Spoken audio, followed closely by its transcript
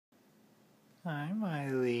Hi,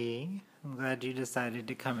 Miley. I'm glad you decided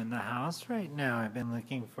to come in the house right now. I've been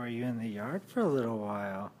looking for you in the yard for a little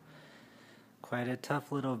while. Quite a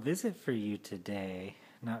tough little visit for you today.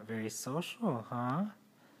 Not very social, huh?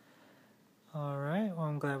 Alright, well,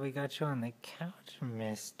 I'm glad we got you on the couch,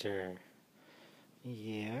 mister.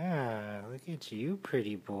 Yeah, look at you,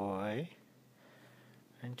 pretty boy.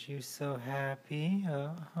 Aren't you so happy?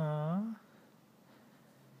 Uh-huh.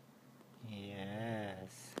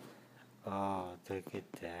 Yes. Oh, look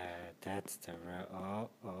at that. That's the road.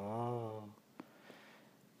 Oh.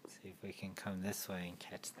 See if we can come this way and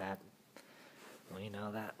catch that. We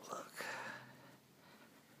know that look.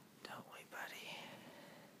 Don't we, buddy?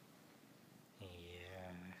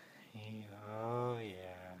 Yeah. Oh,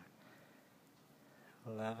 yeah.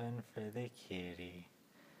 Loving for the kitty.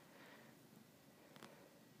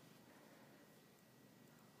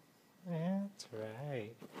 That's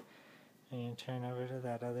right. And you turn over to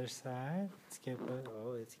that other side. Let's get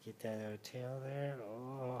that other tail there.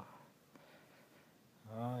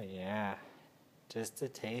 Oh yeah. Just a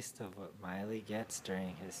taste of what Miley gets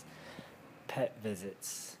during his pet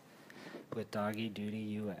visits with Doggy Duty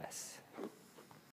US.